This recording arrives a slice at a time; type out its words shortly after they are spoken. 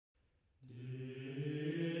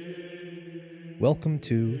Welcome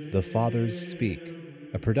to The Fathers Speak,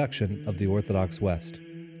 a production of the Orthodox West.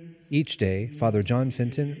 Each day, Father John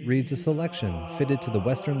Fenton reads a selection fitted to the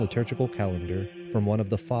Western liturgical calendar from one of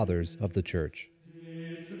the Fathers of the Church.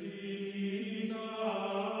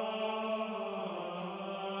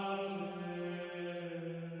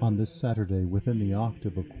 On this Saturday, within the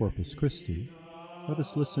octave of Corpus Christi, let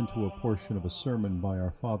us listen to a portion of a sermon by our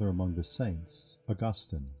Father among the Saints,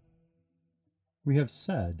 Augustine. We have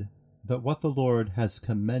said that what the Lord has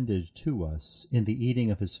commended to us in the eating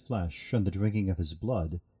of his flesh and the drinking of his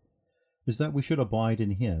blood is that we should abide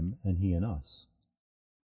in him and he in us.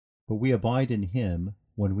 But we abide in him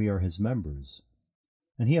when we are his members,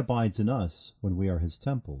 and he abides in us when we are his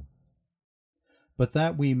temple. But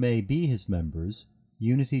that we may be his members,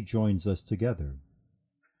 unity joins us together.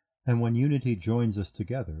 And when unity joins us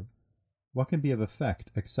together, what can be of effect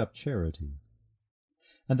except charity?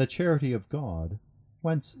 And the charity of God,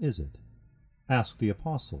 whence is it? Ask the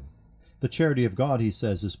Apostle. The charity of God, he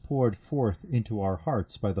says, is poured forth into our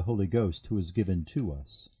hearts by the Holy Ghost who is given to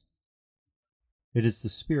us. It is the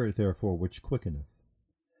Spirit, therefore, which quickeneth.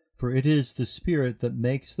 For it is the Spirit that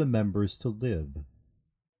makes the members to live.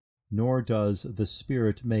 Nor does the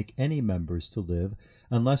Spirit make any members to live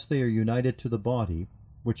unless they are united to the body,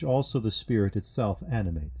 which also the Spirit itself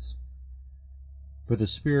animates. For the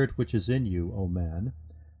Spirit which is in you, O man,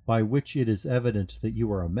 by which it is evident that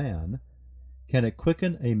you are a man, can it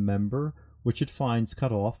quicken a member which it finds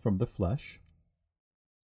cut off from the flesh?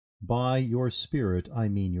 By your spirit I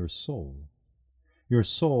mean your soul. Your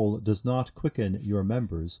soul does not quicken your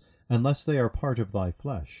members unless they are part of thy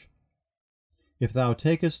flesh. If thou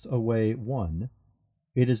takest away one,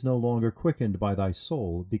 it is no longer quickened by thy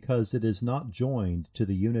soul, because it is not joined to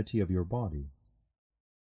the unity of your body.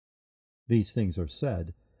 These things are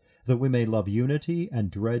said, that we may love unity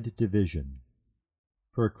and dread division.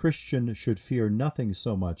 For a Christian should fear nothing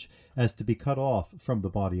so much as to be cut off from the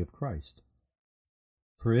body of Christ.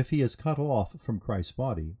 For if he is cut off from Christ's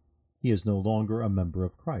body, he is no longer a member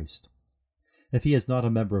of Christ. If he is not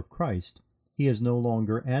a member of Christ, he is no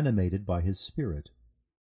longer animated by his Spirit.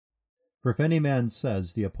 For if any man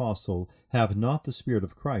says, the Apostle, have not the Spirit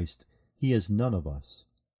of Christ, he is none of us.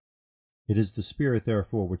 It is the Spirit,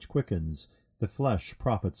 therefore, which quickens, the flesh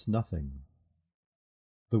profits nothing.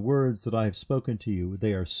 The words that I have spoken to you,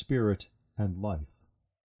 they are spirit and life.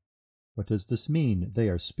 What does this mean, they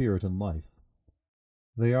are spirit and life?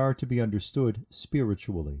 They are to be understood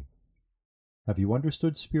spiritually. Have you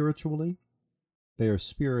understood spiritually? They are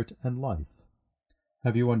spirit and life.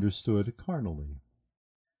 Have you understood carnally?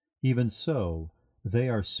 Even so, they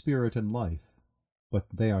are spirit and life, but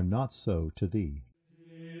they are not so to thee.